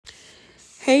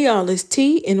Hey y'all, it's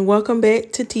T and welcome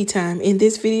back to Tea Time. In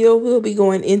this video, we'll be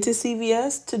going into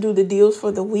CVS to do the deals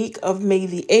for the week of May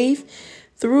the 8th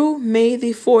through May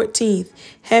the 14th.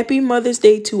 Happy Mother's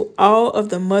Day to all of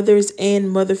the mothers and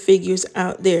mother figures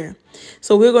out there.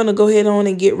 So we're going to go ahead on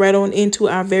and get right on into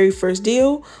our very first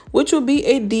deal, which will be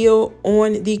a deal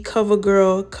on the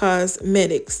CoverGirl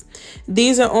Cosmetics.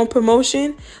 These are on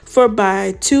promotion for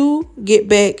buy 2, get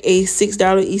back a $6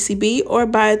 ECB, or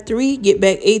buy 3, get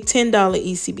back a $10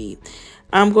 ECB.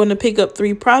 I'm going to pick up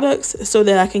 3 products so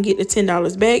that I can get the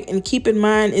 $10 back, and keep in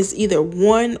mind it's either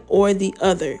one or the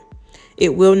other.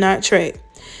 It will not track.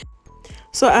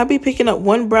 So I'll be picking up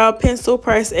 1 brow pencil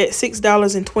priced at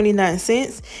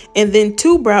 $6.29, and then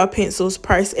 2 brow pencils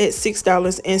priced at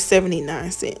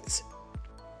 $6.79.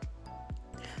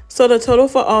 So the total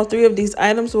for all 3 of these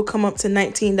items will come up to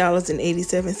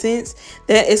 $19.87.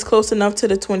 That is close enough to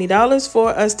the $20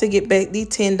 for us to get back the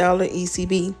 $10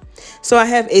 ECB. So I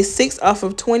have a 6 off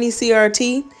of 20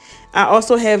 CRT. I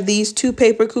also have these 2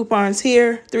 paper coupons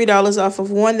here, $3 off of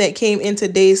 1 that came in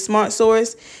today's Smart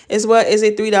Source, as well as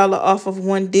a $3 off of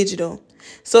 1 digital.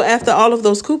 So after all of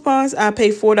those coupons, I pay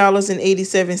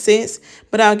 $4.87,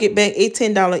 but I'll get back a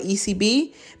 $10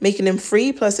 ECB, making them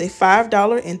free, plus a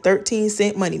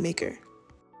 $5.13 moneymaker.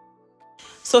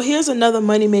 So here's another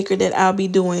moneymaker that I'll be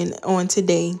doing on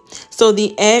today. So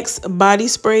the Axe body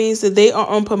sprays, they are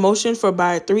on promotion for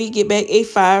buy 3, get back a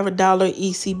 $5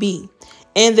 ECB.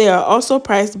 And they are also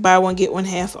priced buy 1, get 1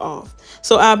 half off.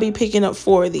 So I'll be picking up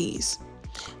 4 of these.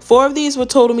 4 of these will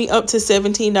total me up to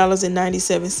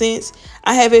 $17.97.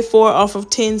 I have a 4 off of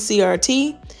 10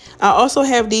 CRT. I also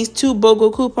have these 2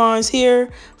 BOGO coupons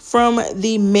here from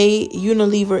the May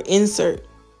Unilever insert.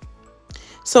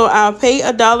 So I'll pay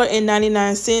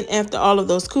 $1.99 after all of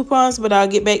those coupons, but I'll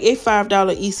get back a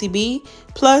 $5 ECB.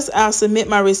 Plus, I'll submit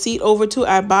my receipt over to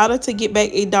Ibotta to get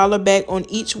back $1 back on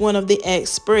each one of the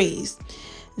Axe sprays.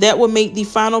 That will make the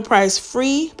final price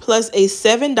free, plus a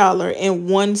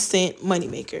 $7.01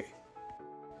 moneymaker.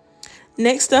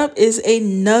 Next up is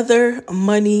another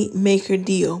money maker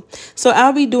deal. So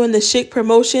I'll be doing the Schick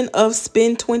promotion of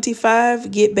spend 25,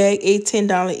 get back a $10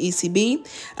 ECB.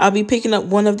 I'll be picking up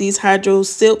 1 of these Hydro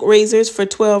Silk razors for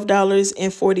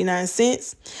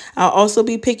 $12.49. I'll also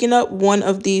be picking up 1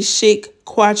 of these Schick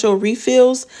Quattro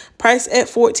refills priced at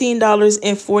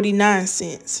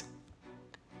 $14.49.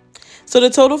 So the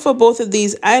total for both of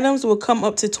these items will come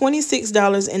up to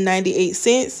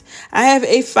 $26.98. I have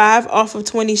a 5 off of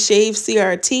 20 shave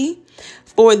CRT.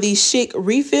 For the Schick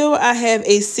refill, I have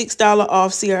a $6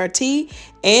 off CRT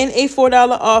and a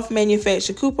 $4 off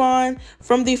manufacturer coupon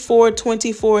from the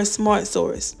 424 Smart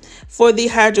Source. For the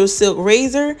Hydro Silk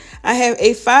razor, I have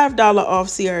a $5 off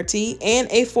CRT and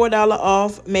a $4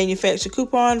 off manufacturer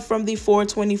coupon from the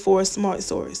 424 Smart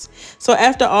Source. So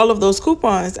after all of those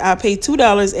coupons, I'll pay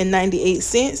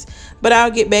 $2.98, but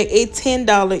I'll get back a $10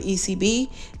 ECB,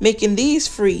 making these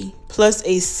free, plus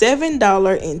a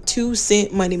 $7.02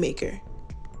 moneymaker.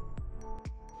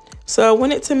 So I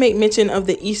wanted to make mention of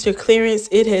the Easter clearance.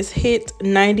 It has hit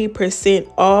 90%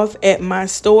 off at my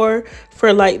store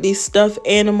for like these stuffed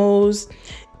animals,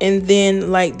 and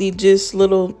then like the just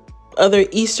little other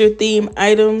Easter theme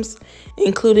items,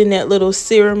 including that little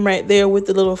serum right there with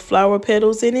the little flower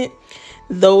petals in it.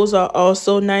 Those are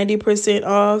also 90%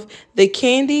 off. The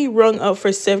candy rung up for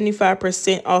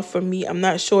 75% off for me. I'm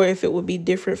not sure if it would be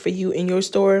different for you in your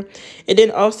store. And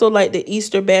then also like the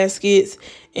Easter baskets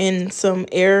and some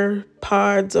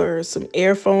AirPods or some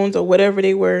earphones or whatever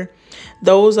they were.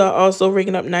 Those are also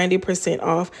ringing up 90%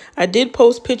 off. I did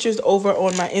post pictures over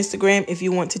on my Instagram if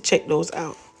you want to check those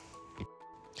out.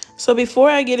 So before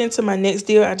I get into my next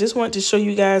deal, I just want to show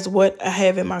you guys what I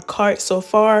have in my cart so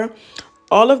far.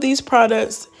 All of these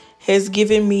products has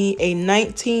given me a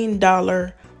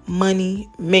 $19 money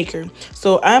maker.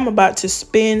 So I'm about to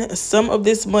spend some of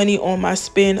this money on my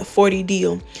spend 40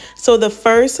 deal. So the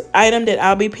first item that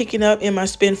I'll be picking up in my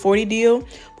spend 40 deal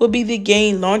will be the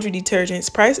Gain laundry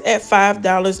detergents priced at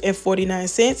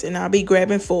 $5.49, and I'll be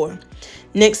grabbing 4.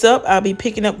 Next up, I'll be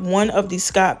picking up 1 of the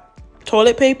Scott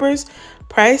toilet papers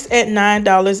priced at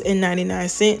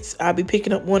 $9.99. I'll be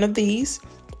picking up 1 of these.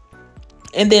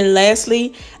 And then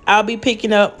lastly, I'll be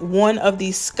picking up 1 of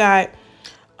these Scott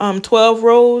 12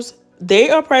 rolls. They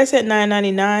are priced at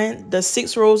 $9.99. The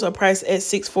 6 rolls are priced at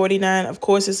 $6.49. Of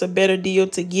course, it's a better deal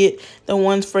to get the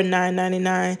ones for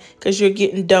 $9.99 because you're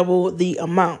getting double the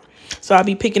amount. So I'll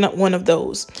be picking up 1 of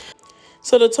those.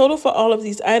 So the total for all of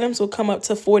these items will come up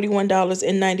to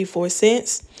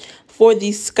 $41.94. For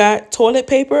the Scott toilet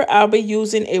paper, I'll be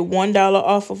using a $1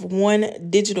 off of 1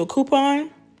 digital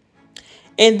coupon.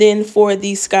 And then for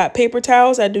the Scott paper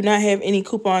towels, I do not have any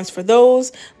coupons for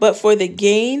those, but for the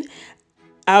Gain,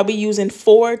 I'll be using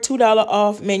 4 $2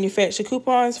 off manufacturer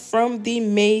coupons from the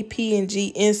May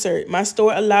P&G insert. My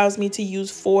store allows me to use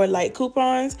 4 light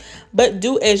coupons, but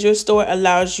do as your store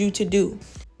allows you to do.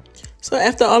 So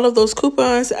after all of those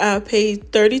coupons, I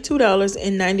paid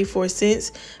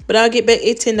 $32.94, but I'll get back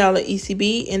a $10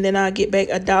 ECB, and then I'll get back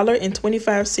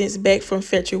 $1.25 back from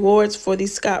Fetch Rewards for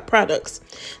these Scott products.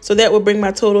 So that will bring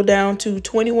my total down to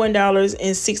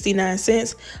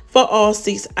 $21.69 for all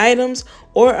 6 items,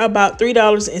 or about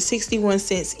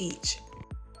 $3.61 each.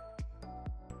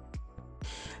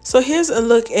 So here's a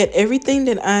look at everything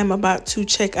that I'm about to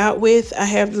check out with. I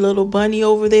have the little bunny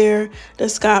over there, the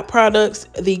Scott products,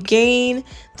 the Gain,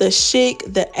 the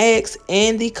Schick, the Axe,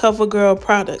 and the CoverGirl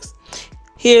products.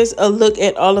 Here's a look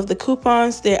at all of the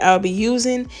coupons that I'll be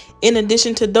using. In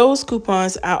addition to those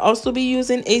coupons, I'll also be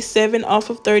using a 7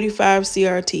 off of 35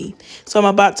 CRT. So I'm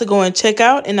about to go and check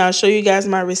out, and I'll show you guys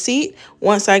my receipt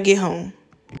once I get home.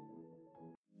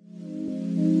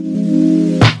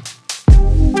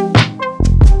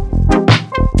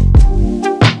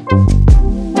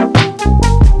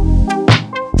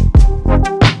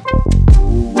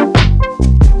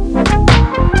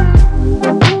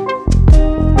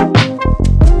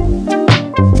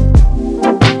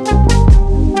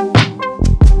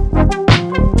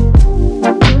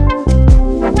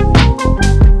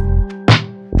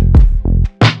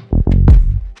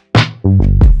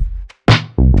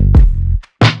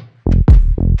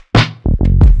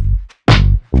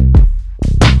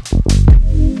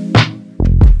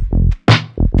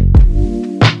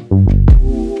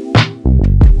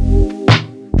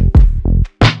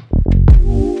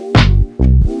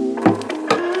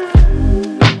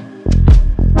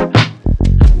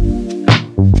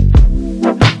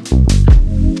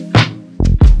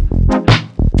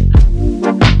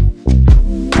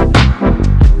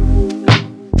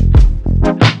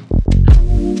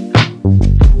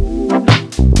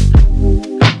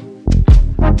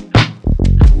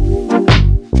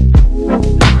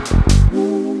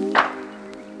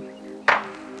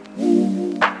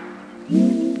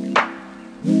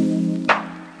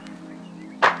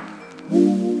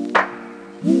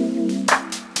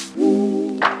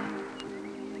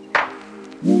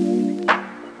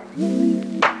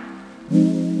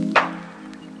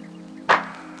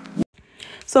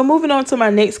 So moving on to my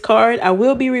next card, I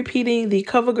will be repeating the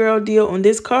CoverGirl deal on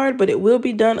this card, but it will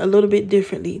be done a little bit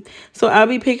differently. So I'll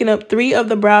be picking up 3 of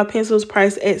the brow pencils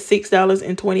priced at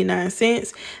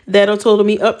 $6.29. That'll total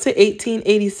me up to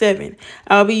 $18.87.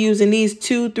 I'll be using these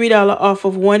 2 $3 off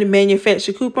of 1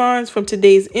 manufacturer coupons from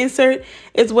today's insert,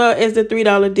 as well as the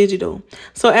 $3 digital.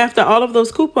 So after all of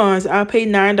those coupons, I'll pay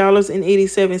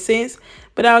 $9.87,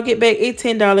 but I'll get back a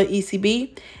 $10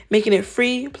 ECB, making it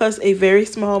free plus a very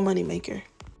small moneymaker.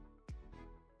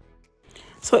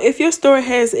 So if your store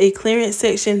has a clearance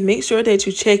section, make sure that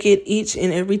you check it each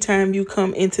and every time you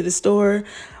come into the store.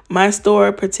 My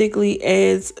store particularly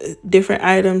adds different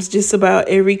items just about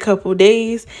every couple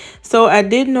days. So I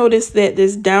did notice that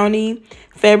this Downy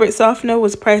fabric softener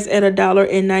was priced at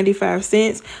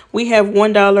 $1.95. We have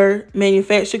 $1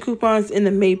 manufacturer coupons in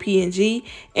the May P&G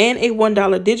and a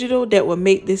 $1 digital that will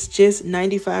make this just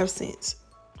 95 cents.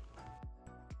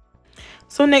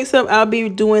 So next up, I'll be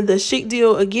doing the Schick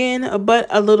deal again, but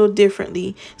a little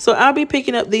differently. So I'll be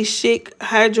picking up these Schick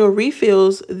Hydro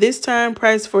refills, this time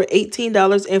priced for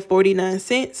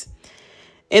 $18.49.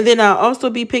 And then I'll also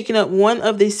be picking up one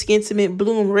of the Skintimate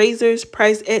Bloom razors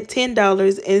priced at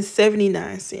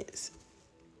 $10.79.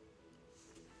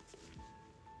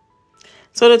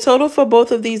 So the total for both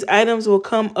of these items will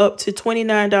come up to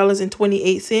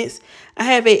 $29.28. I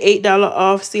have a $8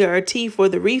 off CRT for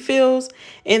the refills,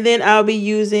 and then I'll be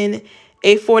using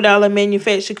a $4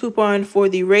 manufacturer coupon for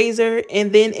the razor,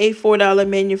 and then a $4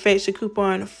 manufacturer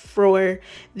coupon for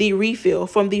the refill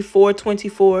from the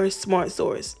 424 Smart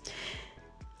Source.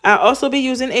 I'll also be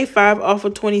using a 5 off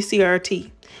of 20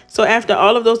 CRT. So after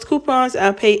all of those coupons,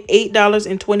 I'll pay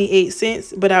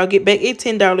 $8.28, but I'll get back a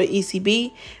 $10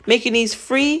 ECB, making these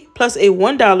free plus a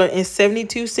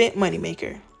 $1.72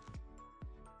 moneymaker.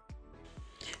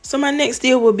 So my next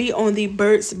deal will be on the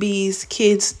Burt's Bees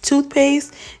Kids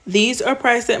toothpaste. These are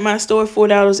priced at my store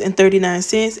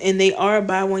 $4.39, and they are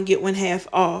buy one get one half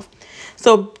off.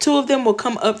 So 2 of them will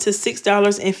come up to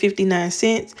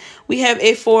 $6.59. We have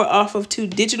a 4 off of 2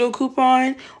 digital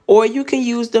coupon, or you can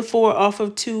use the 4 off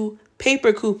of 2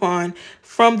 paper coupon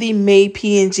from the May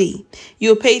P&G.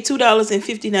 You'll pay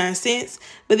 $2.59,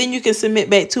 but then you can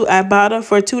submit back to Ibotta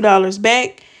for $2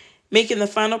 back, making the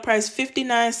final price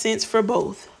 59 cents for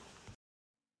both.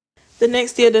 The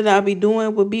next deal that I'll be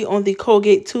doing will be on the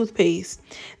Colgate toothpaste.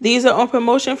 These are on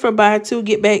promotion for buy two,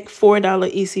 get back $4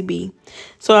 ECB.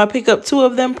 So I'll pick up 2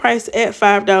 of them priced at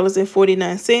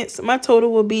 $5.49. My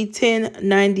total will be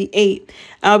 $10.98.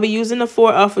 I'll be using the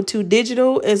 4 off of 2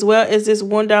 digital as well as this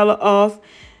 $1 off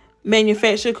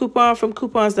manufacturer coupon from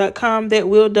coupons.com that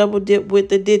will double dip with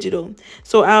the digital.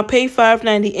 So I'll pay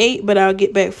 $5.98, but I'll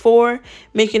get back 4,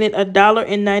 making it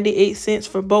 $1.98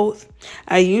 for both.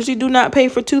 I usually do not pay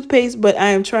for toothpaste, but I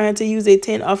am trying to use a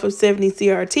 10 off of 70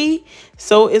 CRT,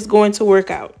 so it's going to work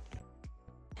out.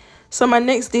 So my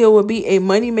next deal will be a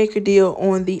moneymaker deal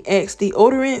on the Axe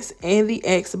deodorants and the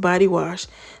Axe body wash.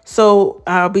 So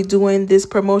I'll be doing this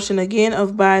promotion again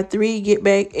of buy 3, get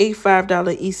back a $5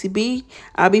 ECB.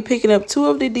 I'll be picking up 2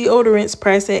 of the deodorants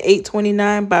priced at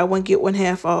 $8.29, buy 1, get 1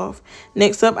 half off.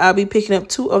 Next up, I'll be picking up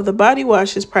 2 of the body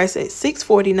washes priced at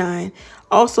 $6.49.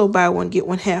 Also buy 1, get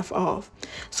 1 half off.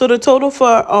 So the total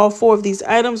for all 4 of these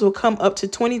items will come up to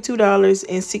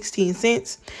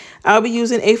 $22.16. I'll be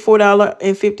using a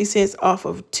 $4.50 off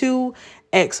of 2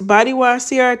 Axe body wash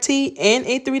CRT and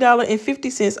a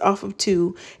 $3.50 off of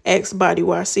 2 Axe body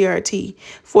wash CRT.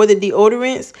 For the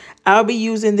deodorants, I'll be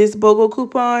using this BOGO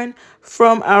coupon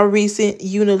from our recent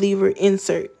Unilever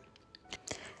insert.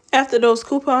 After those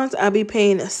coupons, I'll be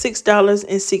paying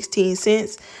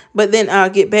 $6.16, but then I'll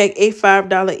get back a $5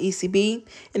 ECB,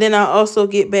 and then I'll also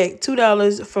get back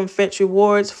 $2 from Fetch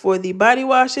Rewards for the body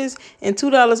washes and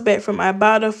 $2 back from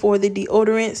Ibotta for the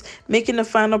deodorants, making the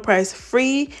final price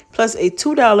free plus a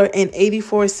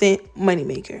 $2.84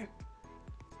 moneymaker.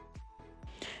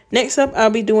 Next up, I'll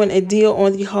be doing a deal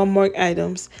on the Hallmark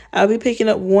items. I'll be picking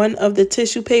up 1 of the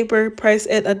tissue paper priced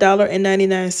at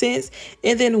 $1.99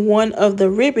 and then 1 of the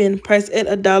ribbon priced at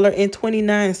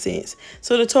 $1.29.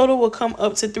 So the total will come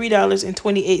up to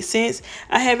 $3.28.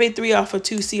 I have a 3 off of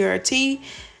 2 CRT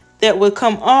that will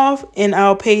come off, and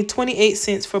I'll pay 28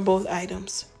 cents for both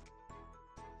items.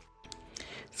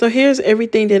 So here's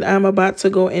everything that I'm about to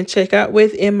go and check out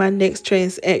with in my next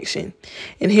transaction.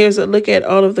 And here's a look at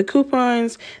all of the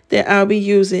coupons that I'll be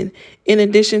using. In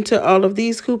addition to all of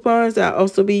these coupons, I'll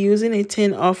also be using a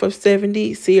 10 off of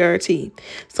 70 CRT.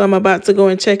 So I'm about to go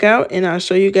and check out, and I'll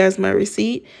show you guys my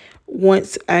receipt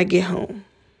once I get home.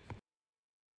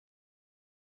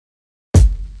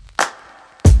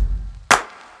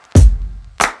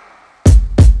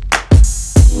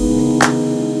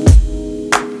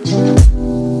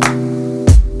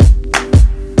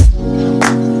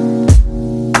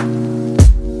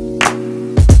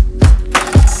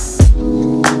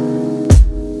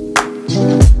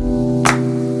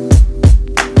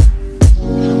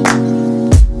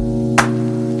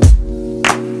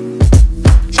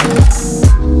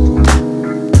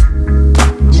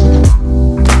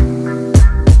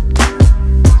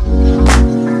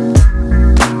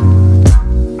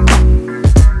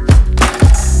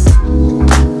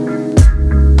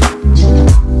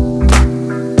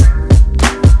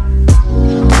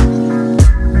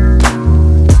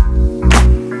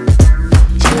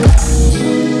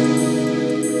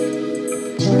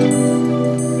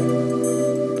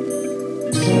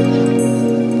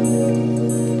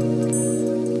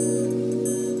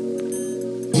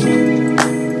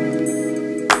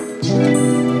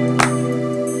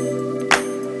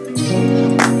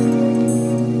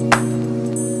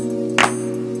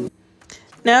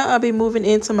 Now I'll be moving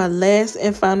into my last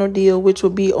and final deal, which will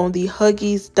be on the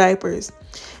Huggies diapers.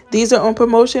 These are on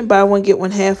promotion, buy 1, get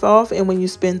 1 half off, and when you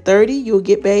spend $30, you'll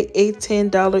get back a $10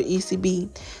 ECB.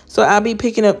 So I'll be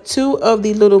picking up 2 of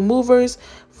the little movers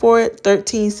for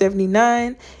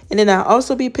 $13.79, and then I'll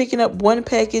also be picking up 1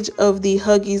 package of the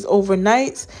Huggies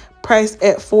overnights priced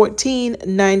at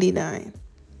 $14.99.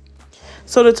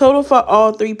 So the total for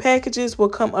all 3 packages will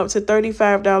come up to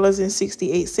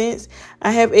 $35.68.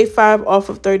 I have a 5 off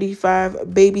of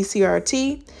 35 baby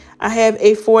CRT. I have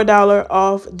a $4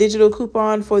 off digital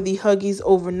coupon for the Huggies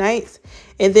overnights.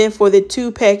 And then for the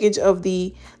 2 package of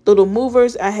the little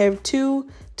movers, I have 2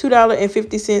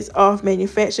 $2.50 off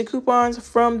manufacturer coupons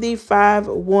from the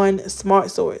 5-1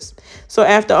 Smart Source. So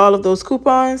after all of those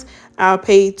coupons, I'll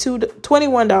pay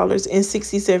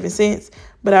 $21.67.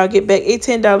 But I'll get back a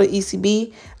 $10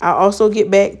 ECB. I'll also get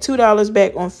back $2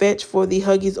 back on Fetch for the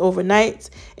Huggies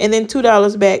overnights, and then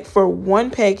 $2 back for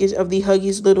 1 package of the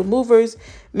Huggies Little Movers,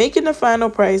 making the final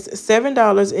price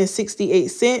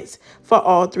 $7.68 for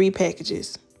all 3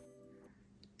 packages.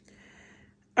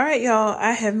 All right, y'all,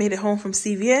 I have made it home from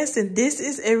CVS, and this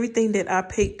is everything that I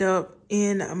picked up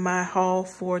in my haul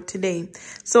for today.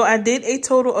 So I did a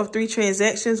total of 3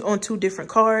 transactions on 2 different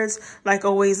cards. Like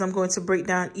always, I'm going to break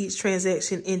down each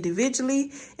transaction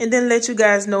individually and then let you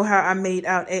guys know how I made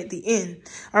out at the end.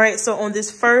 All right, so on this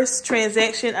first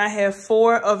transaction, I have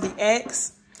 4 of the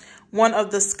Axe, 1 of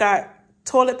the Scott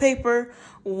toilet paper,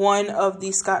 1 of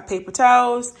the Scott paper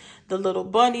towels, the little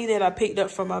bunny that I picked up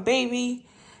for my baby,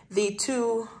 the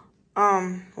 2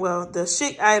 the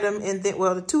chic item, and then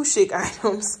the 2 chic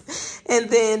items, and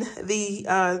then the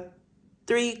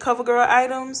 3 CoverGirl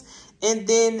items, and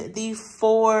then the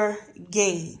 4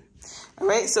 Gain. All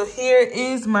right, so here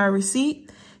is my receipt.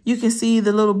 You can see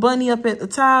the little bunny up at the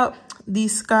top, the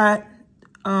Scott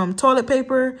toilet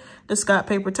paper, the Scott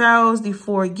paper towels, the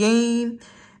 4 Gain,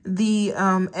 the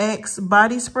Axe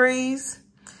body sprays,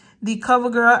 the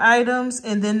CoverGirl items,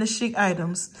 and then the chic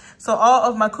items. So all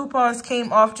of my coupons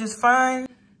came off just fine.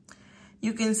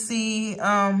 You can see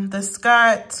the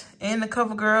Scott and the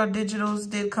CoverGirl digitals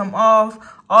did come off.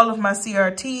 All of my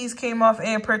CRTs came off,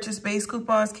 and purchase-based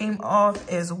coupons came off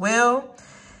as well.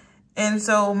 And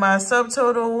so my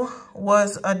subtotal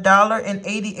was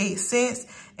 $1.88,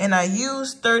 and I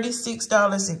used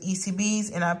 $36 in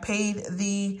ECBs, and I paid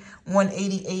the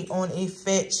 $188 on a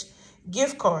Fetch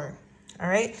gift card. All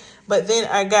right, but then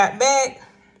I got back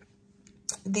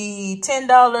the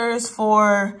 $10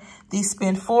 for the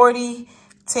Spend 40,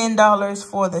 $10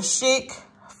 for the chic,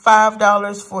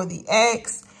 $5 for the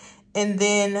Axe, and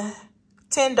then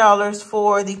 $10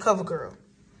 for the CoverGirl.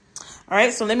 All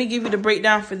right, so let me give you the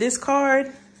breakdown for this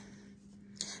card.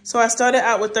 So I started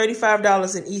out with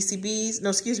 $35 in ECBs. No,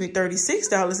 excuse me,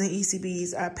 $36 in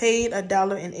ECBs. I paid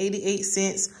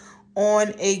 $1.88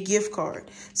 on a gift card.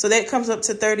 So that comes up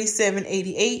to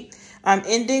 $37.88. I'm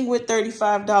ending with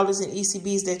 $35 in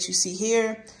ECBs that you see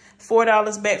here.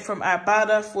 $4 back from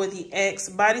Ibotta for the Axe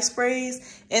body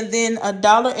sprays, and then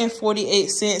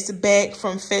 $1.48 back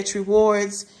from Fetch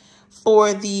Rewards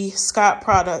for the Scott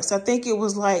products. I think it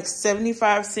was like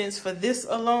 75 cents for this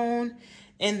alone,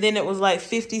 and then it was like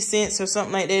 50 cents or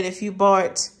something like that if you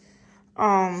bought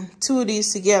 2 of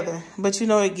these together. But you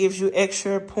know, it gives you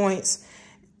extra points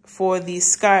for the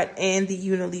Scott and the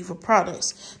Unilever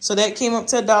products. So that came up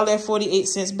to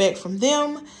 $1.48 back from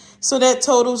them. So that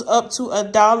totals up to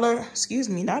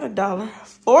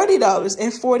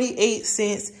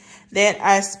 $40.48 that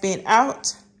I spent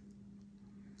out,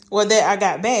 or that I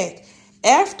got back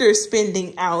after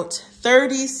spending out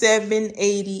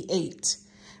 $37.88.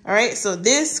 All right, so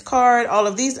this card, all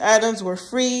of these items were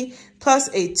free, plus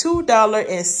a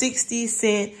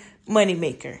 $2.60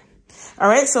 moneymaker. All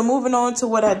right, so moving on to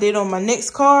what I did on my next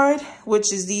card,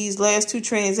 which is these last 2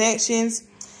 transactions.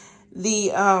 The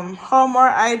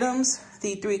Hallmark items,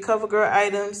 the 3 CoverGirl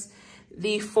items,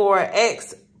 the 4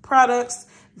 Axe products,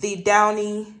 the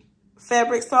Downy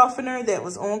fabric softener that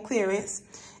was on clearance,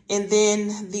 and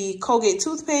then the Colgate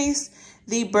toothpaste,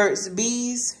 the Burt's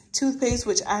Bees toothpaste,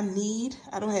 which I need.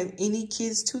 I don't have any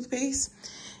kids' toothpaste.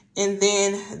 And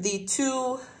then the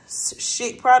 2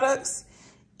 chic products.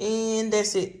 And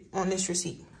that's it on this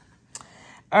receipt.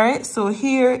 All right, so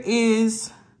here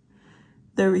is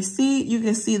the receipt. You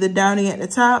can see the Downy at the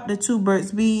top, the 2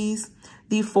 Burt's Bees,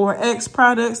 the 4 Axe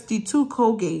products, the 2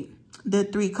 Colgate, the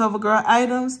 3 CoverGirl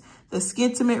items, the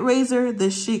Skintimate razor, the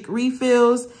chic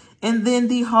refills, and then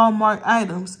the Hallmark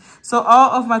items. So all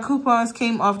of my coupons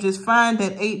came off just fine.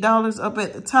 That $8 up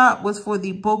at the top was for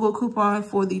the BOGO coupon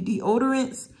for the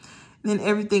deodorants. Then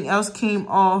everything else came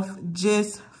off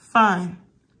just fine.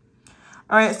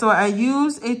 All right, so I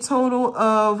used a total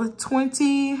of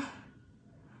 $22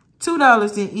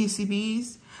 in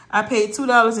ECBs. I paid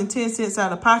 $2.10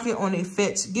 out of pocket on a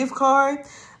Fetch gift card,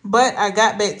 but I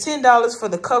got back $10 for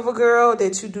the CoverGirl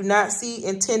that you do not see,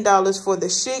 and $10 for the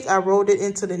chic. I rolled it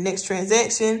into the next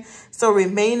transaction. So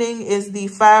remaining is the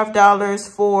 $5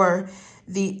 for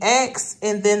the Axe,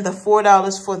 and then the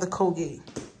 $4 for the Colgate.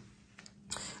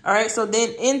 All right, so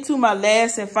then into my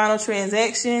last and final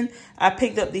transaction, I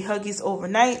picked up the Huggies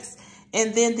Overnights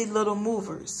and then the Little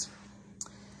Movers.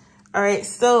 All right,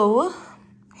 so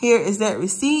here is that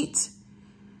receipt.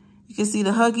 You can see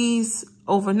the Huggies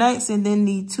Overnights and then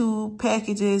the 2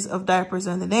 packages of diapers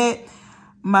under that.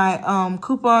 My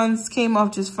coupons came off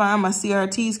just fine. My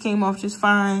CRTs came off just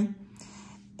fine.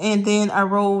 And then I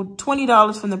rolled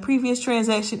 $20 from the previous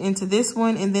transaction into this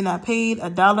one. And then I paid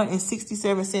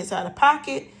 $1.67 out of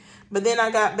pocket. But then I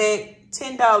got back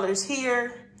 $10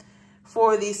 here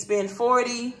for the Spend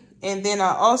 40. And then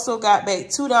I also got back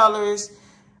 $4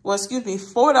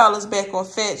 back on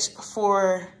Fetch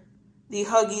for the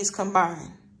Huggies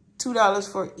combined. $2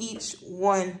 for each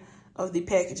one of the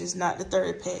packages, not the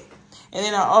 3rd pack. And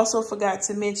then I also forgot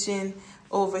to mention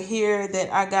over here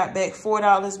that I got back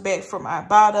 $4 back from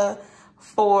Ibotta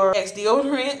for Axe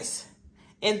deodorants,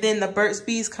 and then the Burt's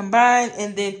Bees combined,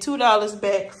 and then $2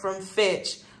 back from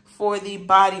Fetch for the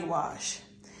body wash.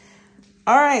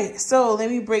 All right, so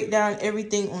let me break down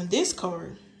everything on this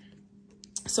card.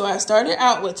 So I started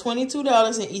out with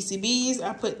 $22 in ECBs.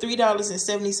 I put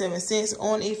 $3.77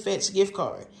 on a Fetch gift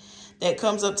card. That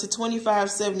comes up to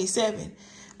 $25.77.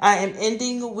 I am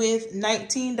ending with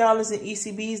 $19 in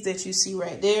ECBs that you see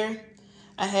right there.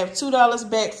 I have $2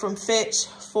 back from Fetch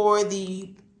for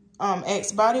the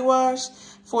Axe body wash,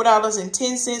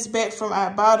 $4.10 back from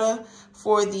Ibotta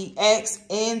for the Axe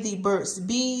and the Burt's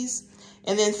Bees,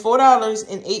 and then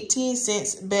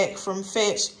 $4.18 back from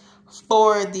Fetch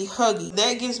for the Huggy.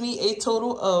 That gives me a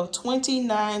total of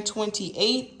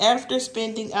 $29.28 after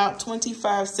spending out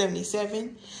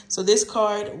 $25.77. So this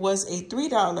card was a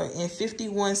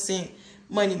 $3.51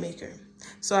 moneymaker.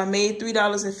 So I made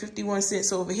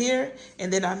 $3.51 over here,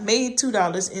 and then I made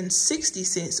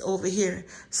 $2.60 over here.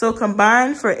 So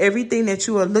combined for everything that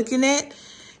you are looking at,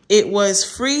 it was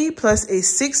free plus a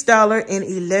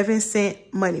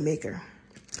 $6.11 moneymaker.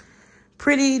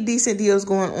 Pretty decent deals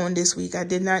going on this week. I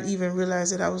did not even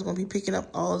realize that I was going to be picking up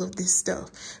all of this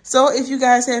stuff. So if you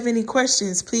guys have any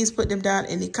questions, please put them down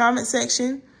in the comment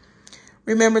section.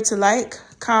 Remember to like,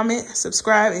 comment,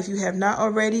 subscribe if you have not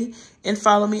already, and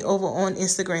follow me over on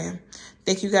Instagram.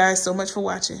 Thank you guys so much for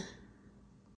watching.